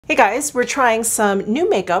Hey guys, we're trying some new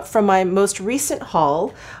makeup from my most recent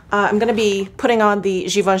haul. I'm going to be putting on the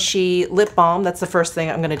Givenchy lip balm. That's the first thing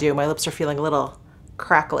I'm going to do. My lips are feeling a little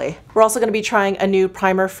crackly. We're also going to be trying a new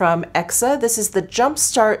primer from Xoxo. This is the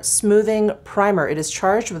Jumpstart Smoothing Primer. It is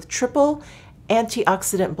charged with triple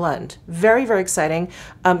antioxidant blend. Very, very exciting.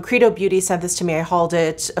 Credo Beauty sent this to me. I hauled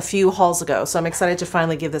it a few hauls ago, so I'm excited to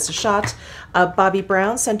finally give this a shot. Bobbi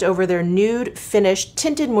Brown sent over their Nude Finish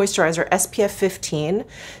Tinted Moisturizer SPF 15.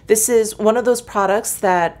 This is one of those products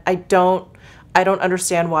that I don't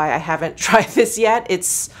understand why I haven't tried this yet.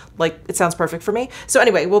 It's like, it sounds perfect for me. So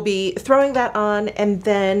anyway, we'll be throwing that on, and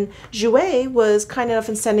then Jouer was kind enough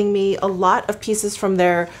in sending me a lot of pieces from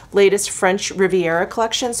their latest French Riviera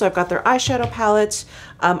collection. So I've got their eyeshadow palette.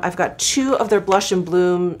 I've got 2 of their Blush and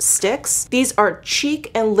Bloom sticks. These are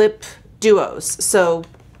cheek and lip duos. So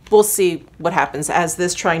we'll see what happens as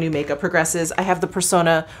this trying new makeup progresses. I have the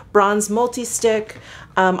Persona Bronze Multi-Stick.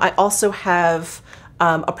 I also have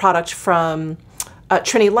a product from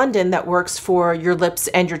Trinny London that works for your lips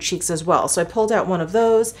and your cheeks as well. So I pulled out one of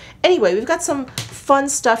those. Anyway, we've got some fun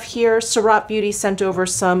stuff here. Surat Beauty sent over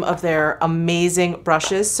some of their amazing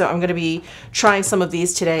brushes. So I'm going to be trying some of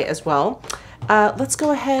these today as well. Let's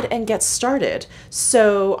go ahead and get started.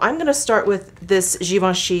 So I'm going to start with this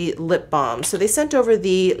Givenchy lip balm. So they sent over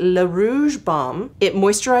the Le Rouge Balm. It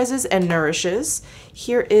moisturizes and nourishes.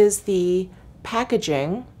 Here is the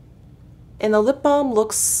packaging. And the lip balm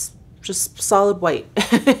looks just solid white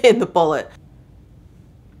in the bullet.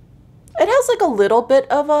 It has like a little bit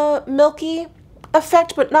of a milky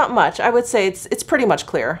effect, but not much. I would say it's pretty much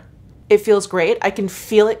clear. It feels great. I can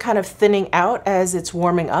feel it kind of thinning out as it's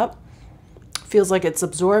warming up. Feels like it's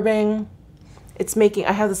absorbing. It's making,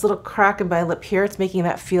 I have this little crack in my lip here. It's making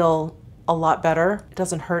that feel a lot better. It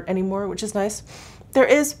doesn't hurt anymore, which is nice. There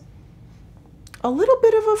is a little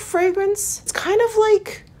bit of a fragrance. It's kind of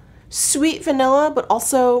like sweet vanilla, but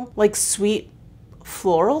also like sweet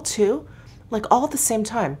floral too, like all at the same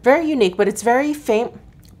time. Very unique, but it's very faint.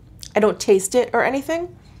 I don't taste it or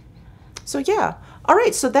anything. So yeah. All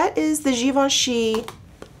right, so that is the Givenchy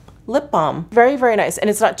lip balm. Very, very nice. And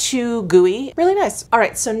it's not too gooey. Really nice. All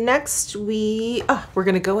right, so next we're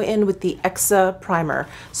gonna go in with the Xoxo primer.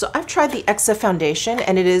 So I've tried the Xoxo foundation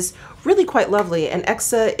and it is really quite lovely. And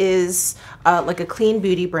Xoxo is like a clean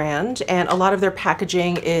beauty brand, and a lot of their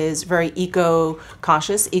packaging is very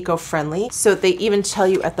eco-conscious, eco-friendly. So they even tell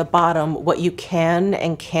you at the bottom what you can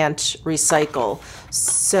and can't recycle.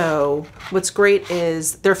 So what's great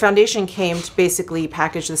is their foundation came to basically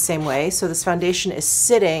packaged the same way. So this foundation is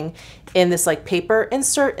sitting in this like paper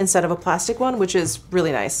insert instead of a plastic one, which is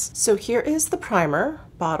really nice. So here is the primer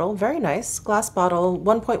bottle. Very nice. Glass bottle,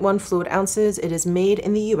 1.1 fluid ounces. It is made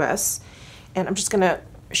in the US. And I'm just gonna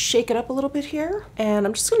shake it up a little bit here. And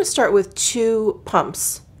I'm just gonna start with 2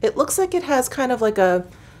 pumps. It looks like it has kind of like a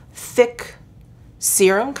thick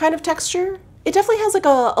serum kind of texture. It definitely has like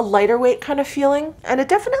a lighter weight kind of feeling, and it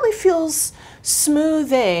definitely feels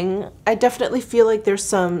smoothing. I definitely feel like there's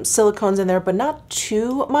some silicones in there, but not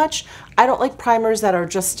too much. I don't like primers that are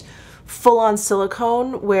just full-on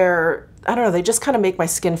silicone where, I don't know, they just kind of make my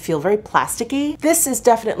skin feel very plasticky. This is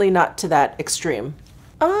definitely not to that extreme.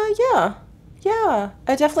 Yeah,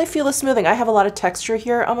 I definitely feel the smoothing. I have a lot of texture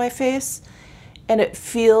here on my face, and it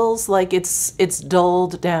feels like it's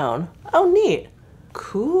dulled down. Oh, neat.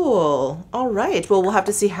 Cool. All right. Well, we'll have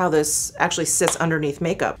to see how this actually sits underneath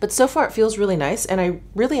makeup. But so far it feels really nice, and I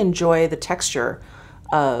really enjoy the texture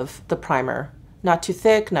of the primer. Not too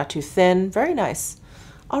thick, not too thin. Very nice.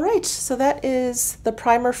 All right, so that is the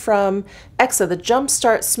primer from Xoxo, the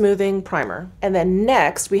Jumpstart Smoothing Primer. And then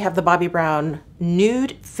next we have the Bobbi Brown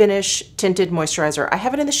Nude Finish Tinted Moisturizer. I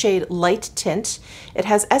have it in the shade Light Tint. It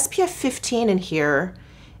has SPF 15 in here,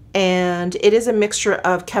 and it is a mixture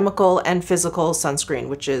of chemical and physical sunscreen,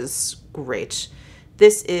 which is great.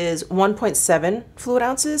 This is 1.7 fluid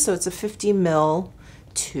ounces, so it's a 50 ml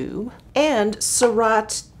tube. And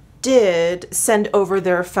Surat did send over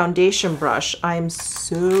their foundation brush. I'm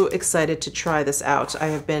so excited to try this out. I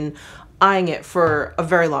have been eyeing it for a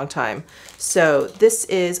very long time. So this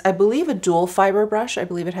is, I believe, a dual fiber brush. I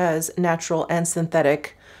believe it has natural and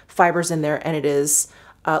synthetic fibers in there, and it is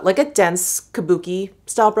like a dense kabuki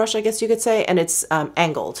style brush, I guess you could say, and it's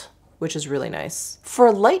angled, which is really nice. For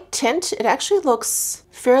a light tint, it actually looks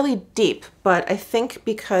fairly deep, but I think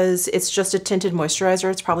because it's just a tinted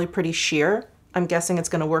moisturizer, it's probably pretty sheer. I'm guessing it's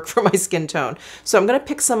gonna work for my skin tone. So I'm gonna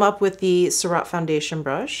pick some up with the Surat foundation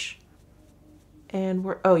brush. And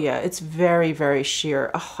oh yeah, it's very, very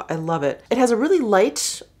sheer. Oh, I love it. It has a really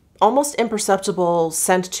light, almost imperceptible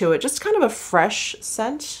scent to it, just kind of a fresh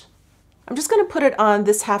scent. I'm just gonna put it on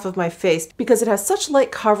this half of my face because it has such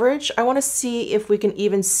light coverage. I wanna see if we can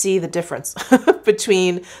even see the difference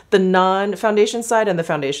between the non-foundation side and the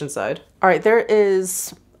foundation side. All right, there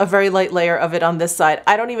is a very light layer of it on this side.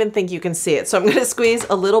 I don't even think you can see it. So I'm gonna squeeze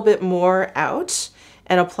a little bit more out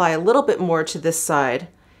and apply a little bit more to this side.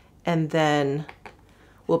 And then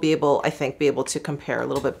we'll be able, I think, be able to compare a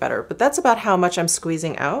little bit better. But that's about how much I'm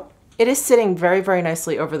squeezing out. It is sitting very, very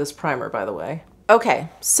nicely over this primer, by the way. Okay,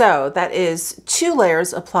 so that is 2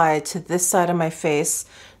 layers applied to this side of my face,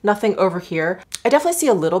 nothing over here. I definitely see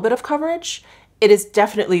a little bit of coverage. It is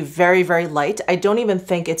definitely very, very light. I don't even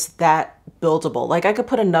think it's that buildable. Like I could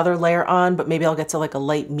put another layer on, but maybe I'll get to like a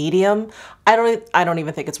light medium. I don't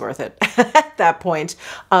even think it's worth it at that point.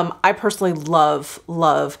 I personally love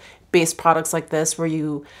base products like this where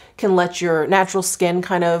you can let your natural skin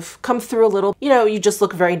kind of come through a little. You know, you just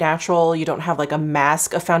look very natural. You don't have like a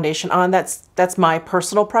mask of foundation on. That's my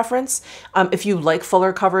personal preference. If you like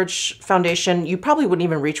fuller coverage foundation, you probably wouldn't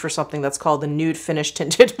even reach for something that's called the Nude Finish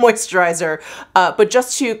Tinted Moisturizer. But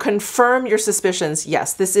just to confirm your suspicions,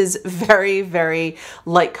 yes, this is very, very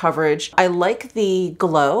light coverage. I like the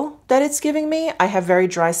glow that it's giving me. I have very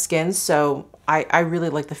dry skin, so I really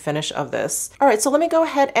like the finish of this. All right, so let me go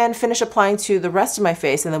ahead and finish applying to the rest of my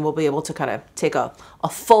face, and then we'll be able to kind of take a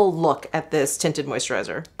full look at this tinted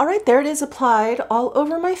moisturizer. All right, there it is applied all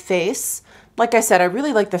over my face. Like I said, I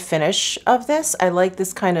really like the finish of this. I like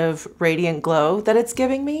this kind of radiant glow that it's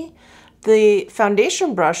giving me. The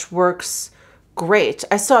foundation brush works great.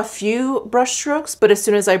 I saw a few brush strokes, but as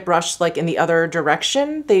soon as I brushed like in the other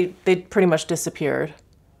direction, they pretty much disappeared.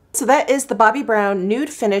 So that is the Bobbi Brown Nude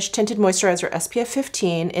Finish Tinted Moisturizer SPF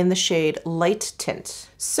 15 in the shade Light Tint.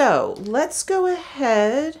 So let's go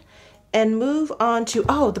ahead and move on to,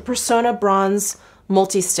 the Persona Bronze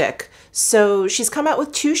Multi-Stick. So she's come out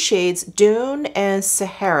with 2 shades, Dune and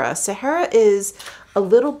Sahara. Sahara is a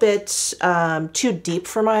little bit too deep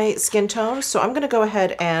for my skin tone, so I'm gonna go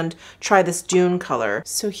ahead and try this Dune color.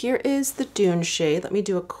 So here is the Dune shade. Let me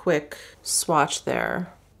do a quick swatch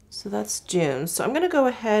there. So that's Dune. So I'm gonna go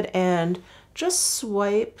ahead and just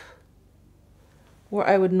swipe where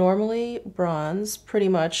I would normally bronze, pretty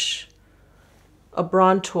much a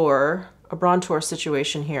bronzer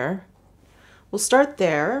situation here. We'll start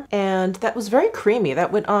there, and that was very creamy.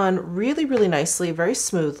 That went on really, really nicely, very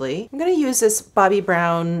smoothly. I'm gonna use this Bobbi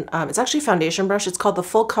Brown, it's actually a foundation brush. It's called the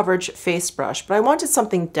Full Coverage Face Brush, but I wanted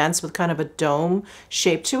something dense with kind of a dome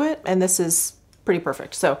shape to it, and this is pretty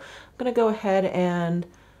perfect. So I'm gonna go ahead and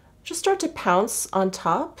just start to pounce on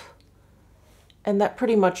top, and that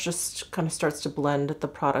pretty much just kind of starts to blend the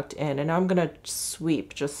product in. And now I'm gonna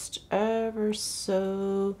sweep just ever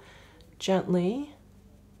so gently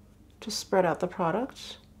to spread out the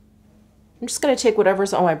product. I'm just gonna take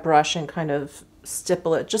whatever's on my brush and kind of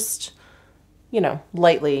stipple it just, you know,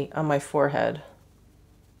 lightly on my forehead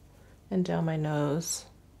and down my nose.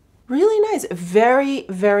 Really nice, very,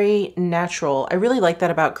 very natural. I really like that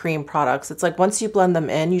about cream products. It's like once you blend them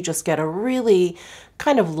in, you just get a really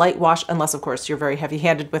kind of light wash, unless of course you're very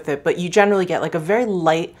heavy-handed with it, but you generally get like a very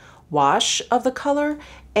light wash of the color.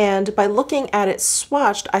 And by looking at it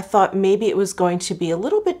swatched, I thought maybe it was going to be a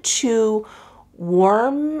little bit too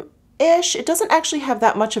warm-ish. It doesn't actually have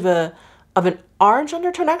that much of an orange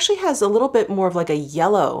undertone. It actually has a little bit more of like a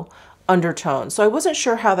yellow undertone. So I wasn't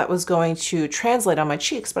sure how that was going to translate on my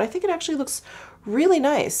cheeks, but I think it actually looks really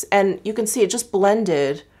nice. And you can see it just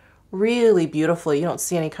blended really beautifully. You don't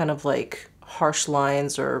see any kind of like harsh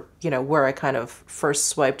lines or, you know, where I kind of first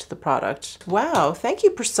swiped the product. Wow, thank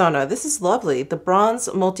you, Persona. This is lovely. The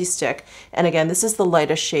Bronze Multi-Stick. And again, this is the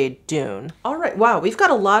lightest shade, Dune. All right, wow, we've got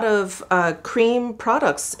a lot of cream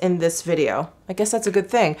products in this video. I guess that's a good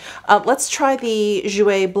thing. Let's try the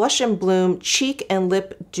Jouer Blush and Bloom Cheek and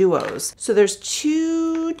Lip Duos. So there's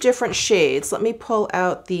 2 different shades. Let me pull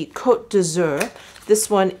out the Côte d'Azur. This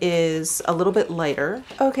one is a little bit lighter.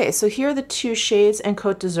 Okay, so here are the 2 shades in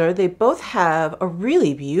Côte d'Azur. They both have a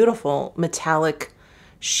really beautiful metallic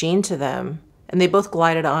sheen to them, and they both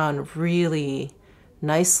glided on really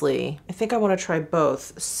nicely. I think I want to try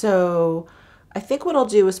both. So I think what I'll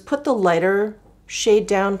do is put the lighter shade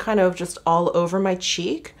down kind of just all over my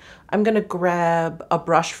cheek. I'm gonna grab a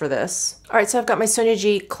brush for this. All right, so I've got my Sonia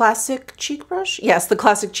G Classic Cheek Brush. Yes, the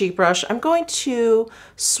Classic Cheek Brush. I'm going to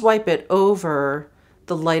swipe it over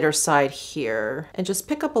the lighter side here and just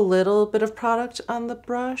pick up a little bit of product on the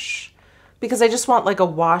brush because I just want like a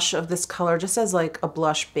wash of this color just as like a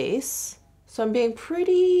blush base. So I'm being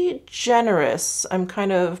pretty generous. I'm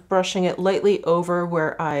kind of brushing it lightly over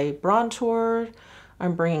where I bronzered.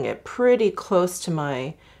 I'm bringing it pretty close to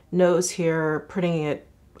my nose here, putting it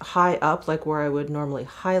high up, like where I would normally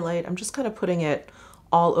highlight. I'm just kind of putting it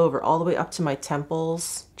all over, all the way up to my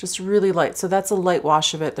temples, just really light. So that's a light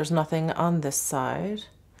wash of it. There's nothing on this side.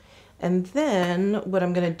 And then what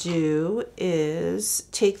I'm gonna do is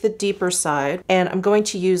take the deeper side, and I'm going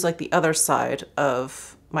to use like the other side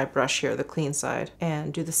of my brush here, the clean side,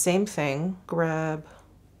 and do the same thing. Grab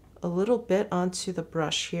a little bit onto the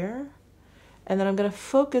brush here, and then I'm gonna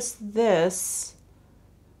focus this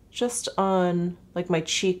just on like my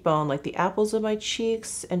cheekbone, like the apples of my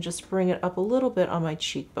cheeks, and just bring it up a little bit on my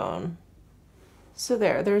cheekbone. So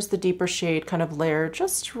there's the deeper shade kind of layer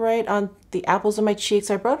just right on the apples of my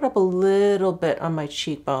cheeks. I brought it up a little bit on my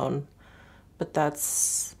cheekbone, but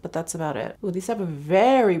that's about it. Ooh, these have a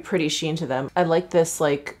very pretty sheen to them. I like this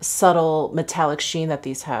like subtle metallic sheen that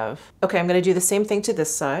these have. Okay, I'm gonna do the same thing to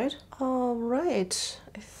this side. All right,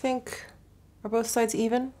 I think, are both sides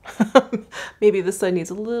even? Maybe this side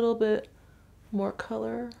needs a little bit more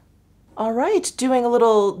color. All right, doing a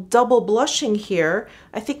little double blushing here.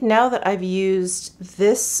 I think now that I've used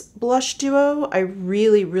this blush duo, I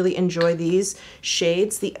really, really enjoy these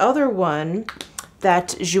shades. The other one that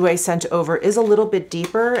Jouer sent over is a little bit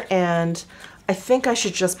deeper, and I think I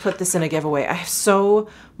should just put this in a giveaway. I have so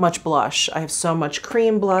much blush. I have so much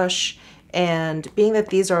cream blush, and being that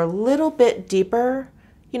these are a little bit deeper,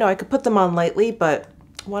 you know, I could put them on lightly, but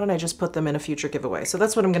why don't I just put them in a future giveaway? So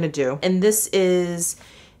that's what I'm gonna do. And this is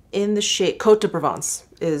in the shade Côte de Provence,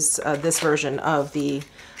 is this version of the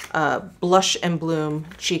Blush and Bloom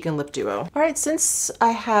Cheek and Lip Duo. All right, since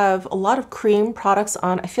I have a lot of cream products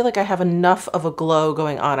on, I feel like I have enough of a glow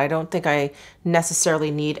going on. I don't think I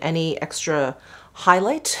necessarily need any extra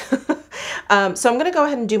highlight. So I'm gonna go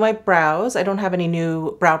ahead and do my brows. I don't have any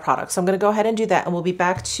new brow products, so I'm gonna go ahead and do that, and we'll be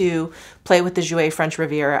back to play with the Jouer French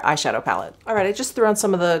Riviera eyeshadow palette. All right, I just threw on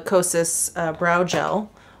some of the Kosas brow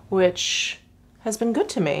gel, which has been good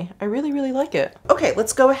to me. I really, really like it. Okay,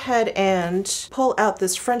 let's go ahead and pull out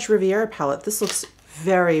this French Riviera palette. This looks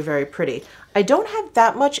very, very pretty. I don't have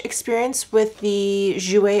that much experience with the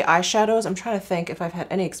Jouer eyeshadows. I'm trying to think if I've had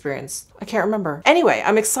any experience. I can't remember. Anyway,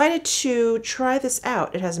 I'm excited to try this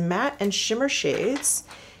out. It has matte and shimmer shades,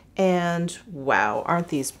 and wow, aren't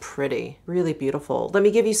these pretty? Really beautiful. Let me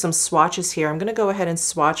give you some swatches here. I'm gonna go ahead and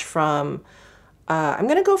swatch from, I'm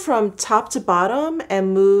gonna go from top to bottom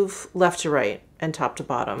and move left to right and top to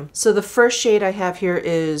bottom. So the first shade I have here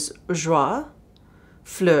is Joie,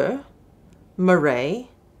 Fleur, Marais,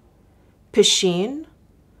 Piscine,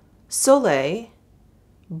 Soleil,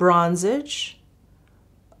 Bronzage,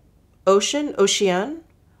 Ocean,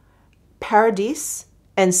 Paradis,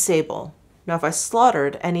 and Sable. Now, if I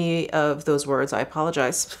slaughtered any of those words, I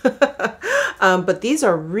apologize. But these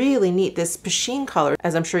are really neat. This Piscine color,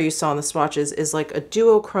 as I'm sure you saw in the swatches, is like a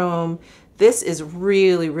duochrome. This is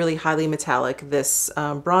really, really highly metallic, this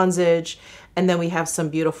bronzage. And then we have some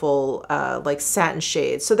beautiful like satin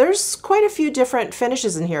shades. So there's quite a few different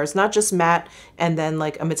finishes in here. It's not just matte and then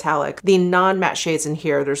like a metallic. The non-matte shades in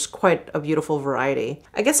here, there's quite a beautiful variety.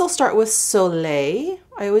 I guess I'll start with Soleil.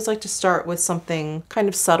 I always like to start with something kind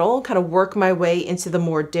of subtle, kind of work my way into the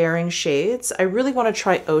more daring shades. I really want to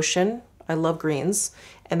try Ocean. I love greens,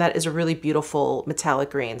 and that is a really beautiful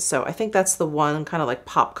metallic green. So I think that's the one kind of like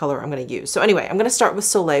pop color I'm going to use. So anyway, I'm going to start with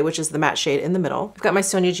Soleil, which is the matte shade in the middle. I've got my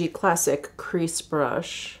Sonia G Classic crease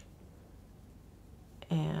brush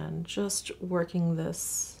and just working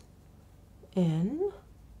this in.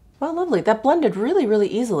 Wow, lovely. That blended really, really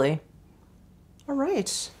easily. All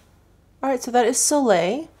right. All right, so that is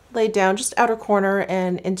Soleil. Laid down just outer corner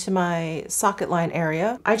and into my socket line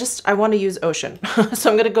area. I want to use Ocean.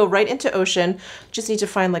 So I'm gonna go right into Ocean. Just need to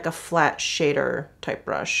find like a flat shader type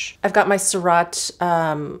brush. I've got my Surratt,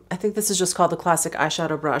 I think this is just called the Classic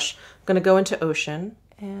eyeshadow brush. I'm gonna go into Ocean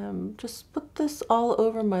and just put this all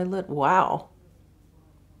over my lid. Wow.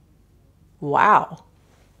 Wow.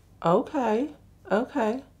 Okay,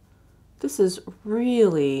 okay. This is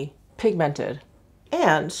really pigmented.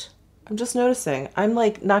 And I'm just noticing, I'm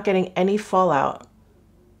like not getting any fallout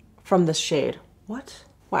from this shade. What?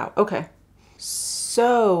 Wow, okay.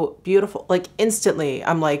 So beautiful, like instantly,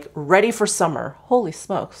 I'm like ready for summer. Holy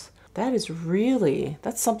smokes. That is really,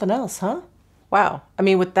 that's something else, huh? Wow, I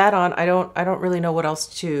mean with that on, I don't really know what else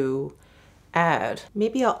to add.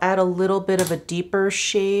 Maybe I'll add a little bit of a deeper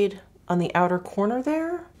shade on the outer corner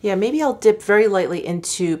there. Yeah, maybe I'll dip very lightly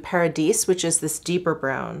into Paradis, which is this deeper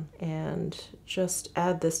brown, and just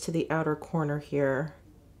add this to the outer corner here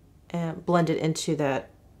and blend it into that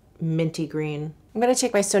minty green. I'm gonna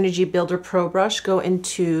take my Sonia G Builder Pro brush, go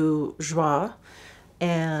into Joie,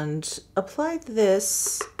 and apply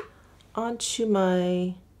this onto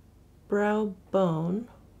my brow bone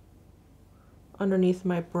underneath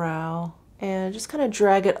my brow and just kind of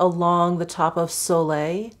drag it along the top of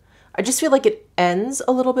Soleil. I just feel like it ends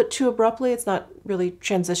a little bit too abruptly. It's not really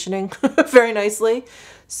transitioning very nicely.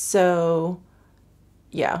 So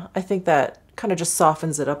yeah, I think that kind of just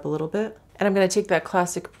softens it up a little bit. And I'm going to take that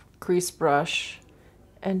classic crease brush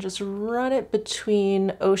and just run it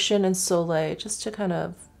between Ocean and Soleil just to kind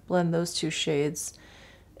of blend those two shades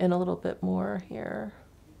in a little bit more here.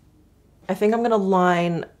 I think I'm going to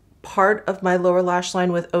line part of my lower lash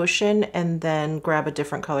line with Ocean and then grab a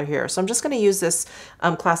different color here. So I'm just going to use this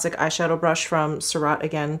classic eyeshadow brush from Surratt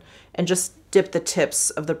again and just dip the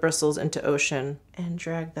tips of the bristles into Ocean and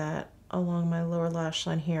drag that along my lower lash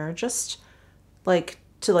line here, just like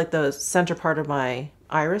to like the center part of my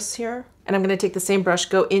iris here. And I'm going to take the same brush,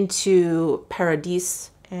 go into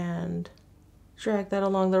Paradis and drag that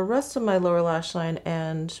along the rest of my lower lash line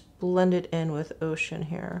and blend it in with Ocean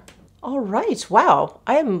here. All right, wow,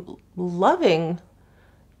 I am loving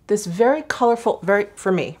this very colorful,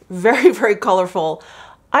 for me, very colorful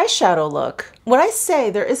eyeshadow look. When I say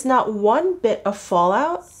there is not one bit of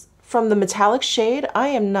fallout from the metallic shade, I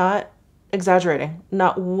am not exaggerating,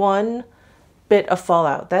 not one bit of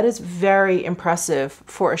fallout. That is very impressive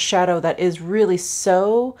for a shadow that is really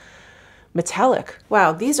so metallic.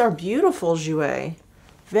 Wow, these are beautiful Jouer.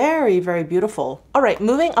 Very beautiful. All right,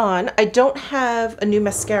 moving on. I don't have a new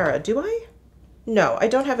mascara, do I? No, I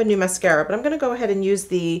don't have a new mascara, but I'm gonna go ahead and use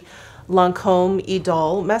the Lancome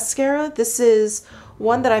Idole mascara. This is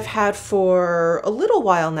one that I've had for a little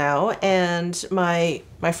while now, and my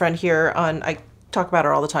friend here I talk about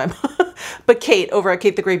her all the time, but Kate over at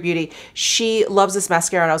Kate the Great Beauty, she loves this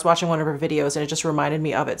mascara, and I was watching one of her videos and it just reminded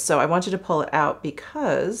me of it. So I wanted to pull it out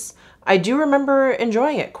because I do remember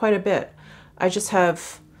enjoying it quite a bit. I just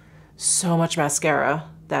have so much mascara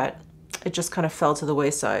that it just kind of fell to the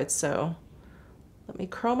wayside. So let me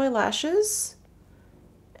curl my lashes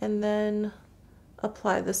and then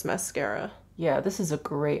apply this mascara. Yeah, this is a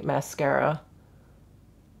great mascara.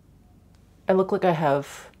 I look like I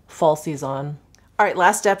have falsies on. All right,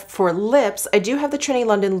 last step for lips. I do have the Trinny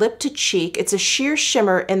London Lip to Cheek. It's a sheer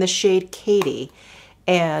shimmer in the shade Katie.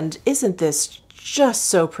 And isn't this just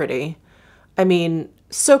so pretty? I mean,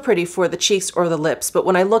 so pretty for the cheeks or the lips, but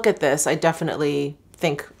when I look at this, I definitely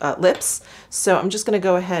think lips. So I'm just gonna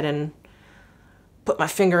go ahead and put my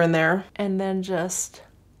finger in there and then just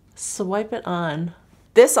swipe it on.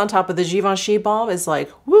 This on top of the Givenchy balm is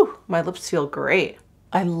like, whoo, my lips feel great.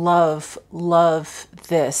 I love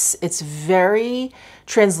this. It's very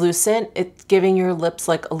translucent. It's giving your lips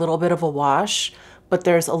like a little bit of a wash, but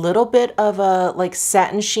there's a little bit of a like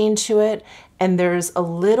satin sheen to it. And there's a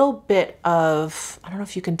little bit of, I don't know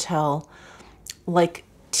if you can tell, like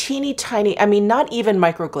teeny tiny, I mean, not even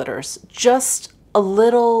micro glitters, just a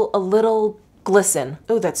little glisten.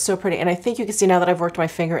 Oh, that's so pretty. And I think you can see now that I've worked my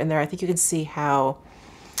finger in there, I think you can see how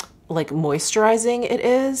like moisturizing it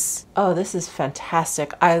is. Oh, this is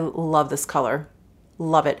fantastic. I love this color.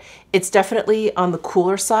 Love it. It's definitely on the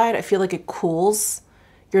cooler side. I feel like it cools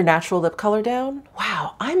your natural lip color down.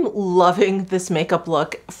 Wow, I'm loving this makeup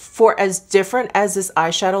look. For as different as this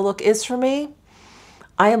eyeshadow look is for me,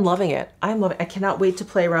 I am loving it. I'm loving it. I cannot wait to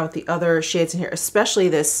play around with the other shades in here, especially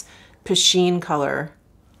this Pasheen color.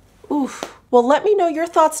 Oof. Well, let me know your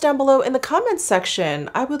thoughts down below in the comments section.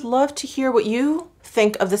 I would love to hear what you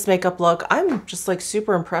think of this makeup look. I'm just like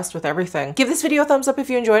super impressed with everything. Give this video a thumbs up if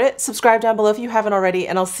you enjoyed it. Subscribe down below if you haven't already,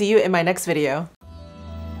 and I'll see you in my next video.